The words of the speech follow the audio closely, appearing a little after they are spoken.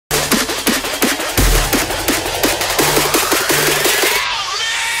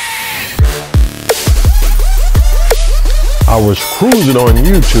I was cruising on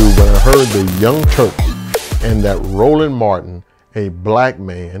YouTube when I heard the Young Turks and that Roland Martin, a black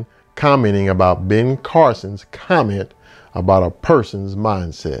man, commenting about Ben Carson's comment about a person's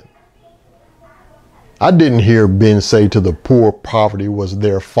mindset. I didn't hear Ben say to the poor poverty was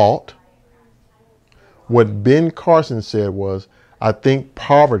their fault. What Ben Carson said was, I think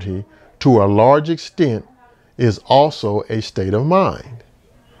poverty to a large extent is also a state of mind.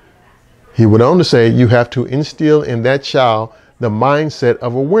 He went on to say you have to instill in that child the mindset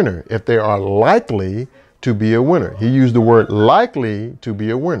of a winner if they are likely to be a winner. He used the word likely to be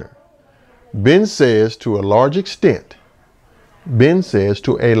a winner. Ben says to a large extent. Ben says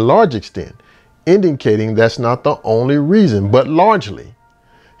to a large extent, indicating that's not the only reason, but largely.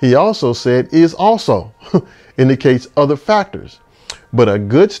 He also said is also, indicates other factors. But a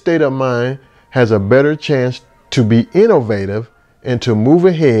good state of mind has a better chance to be innovative and to move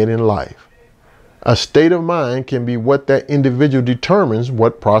ahead in life. A state of mind can be what that individual determines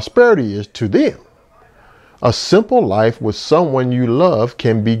what prosperity is to them. A simple life with someone you love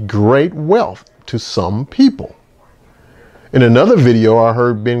can be great wealth to some people. In another video, I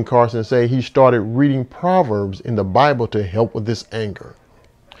heard Ben Carson say he started reading Proverbs in the Bible to help with this anger.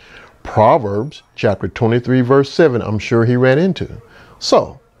 Proverbs chapter 23 verse 7, I'm sure he read into.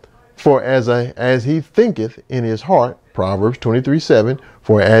 So, for as he thinketh in his heart, Proverbs 23:7,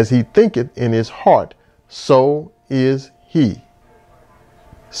 for as he thinketh in his heart, so is he.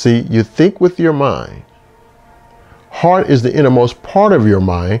 See, you think with your mind. Heart is the innermost part of your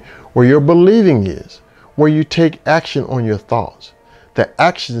mind where your believing is, where you take action on your thoughts, the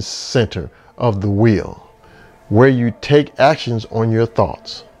action center of the will, where you take actions on your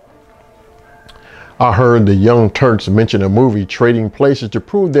thoughts. I heard the Young Turks mention a movie Trading Places to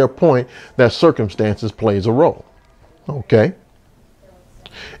prove their point that circumstances plays a role. Okay.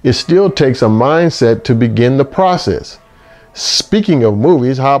 It still takes a mindset to begin the process. Speaking of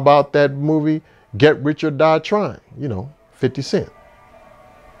movies, how about that movie Get Rich or Die Trying? 50 Cent.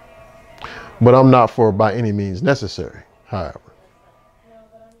 But I'm not for by any means necessary, however.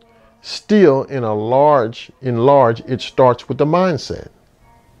 Still, in large, it starts with the mindset.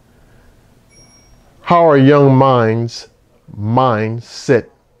 How are young minds' mindset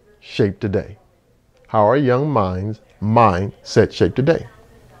shaped today? How are young minds' mindset shaped today?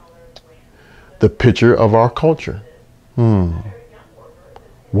 The picture of our culture.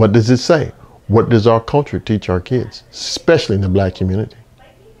 What does it say? What does our culture teach our kids, especially in the black community?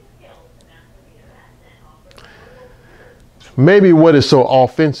 Maybe what is so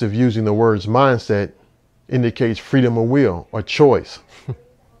offensive using the words mindset indicates freedom of will or choice.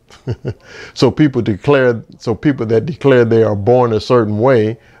 So people that declare they are born a certain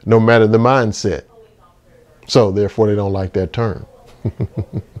way, no matter the mindset. So therefore they don't like that term.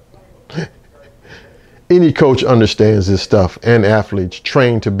 Any coach understands this stuff, and athletes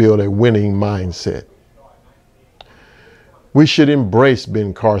trained to build a winning mindset. We should embrace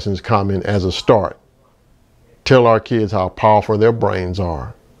Ben Carson's comment as a start. Tell our kids how powerful their brains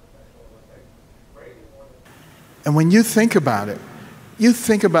are. And when you think about it, you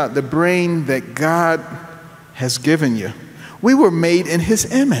think about the brain that God has given you. We were made in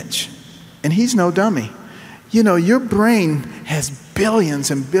his image, and he's no dummy. Your brain has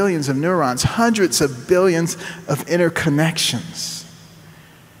billions and billions of neurons, hundreds of billions of interconnections.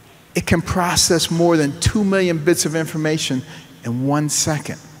 It can process more than 2 million bits of information in 1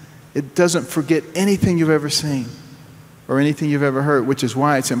 second. It doesn't forget anything you've ever seen or anything you've ever heard, which is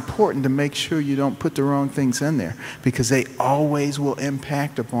why it's important to make sure you don't put the wrong things in there, because they always will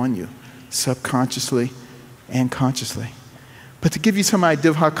impact upon you, subconsciously and consciously. But to give you some idea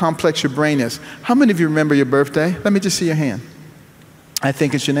of how complex your brain is, how many of you remember your birthday? Let me just see your hand. I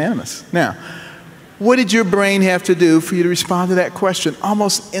think it's unanimous. Now, what did your brain have to do for you to respond to that question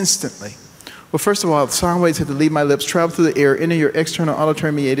almost instantly? Well, first of all, the sound waves had to leave my lips, travel through the air, enter your external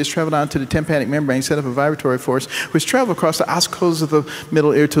auditory mediators, travel down to the tympanic membrane, set up a vibratory force, which travel across the ossicles of the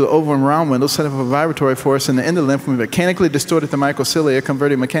middle ear to the oval and round window, set up a vibratory force in the endolymph, mechanically distorted the microcilia,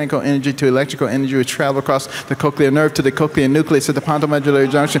 converting mechanical energy to electrical energy, which travel across the cochlear nerve to the cochlear nucleus at the pontomedullary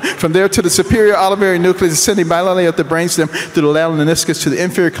junction, from there to the superior olivary nucleus, ascending bilaterally up the brainstem to the lateral meniscus, to the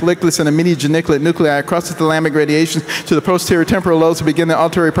inferior colliculus and the medial geniculate nuclei, across the thalamic radiations to the posterior temporal lobes to begin the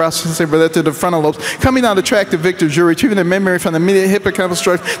auditory processing, but to the frontal lobes, coming down the tract to Victor Jury, retrieving the memory from the medial hippocampal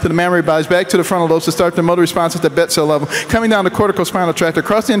structure to the mammary bodies, back to the frontal lobes to start the motor response at the bet cell level, coming down the cortical spinal tract,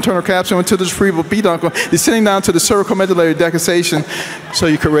 across the internal capsule into the cerebral peduncle, descending down to the cervical medullary decussation, so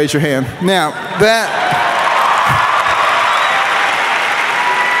you could raise your hand. Now,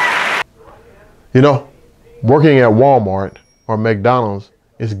 working at Walmart or McDonald's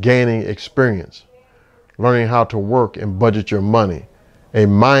is gaining experience. learning how to work and budget your money, a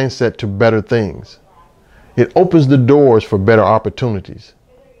mindset to better things. It opens the doors for better opportunities.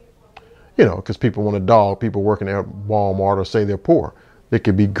 You know, because people want to dog people working at Walmart or say they're poor. They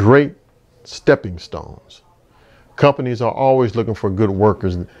could be great stepping stones. Companies are always looking for good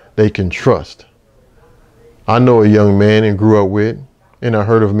workers they can trust. I know a young man and grew up with, and I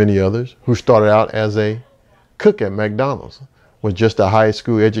heard of many others, who started out as a cook at McDonald's with just a high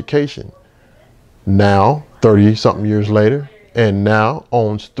school education. Now, 30-something years later, and now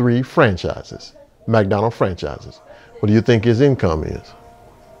owns 3 franchises, McDonald's franchises. What do you think his income is?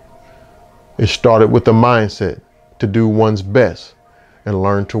 It started with the mindset to do one's best and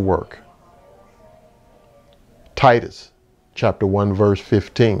learn to work. Titus chapter 1 verse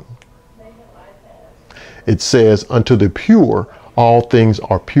 15. It says, unto the pure all things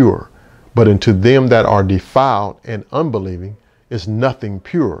are pure, but unto them that are defiled and unbelieving is nothing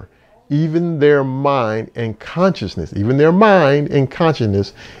pure. Even their mind and consciousness,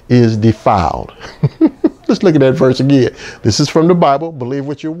 is defiled. Let's look at that verse again. This is from the Bible. Believe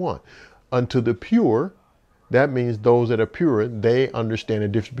what you want. Unto the pure, that means those that are pure, they understand the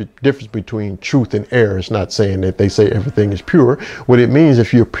difference between truth and error. It's not saying that they say everything is pure. What it means,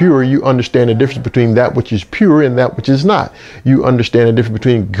 if you're pure, you understand the difference between that which is pure and that which is not. You understand the difference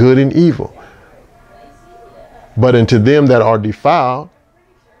between good and evil. But unto them that are defiled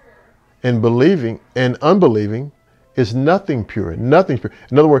and believing and unbelieving is nothing pure. Nothing's pure.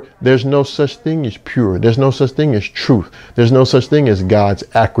 In other words, there's no such thing as pure. There's no such thing as truth. There's no such thing as God's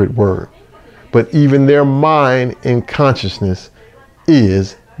accurate word. But even their mind and consciousness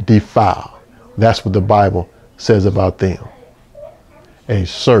is defiled. That's what the Bible says about them. A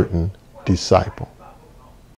certain disciple.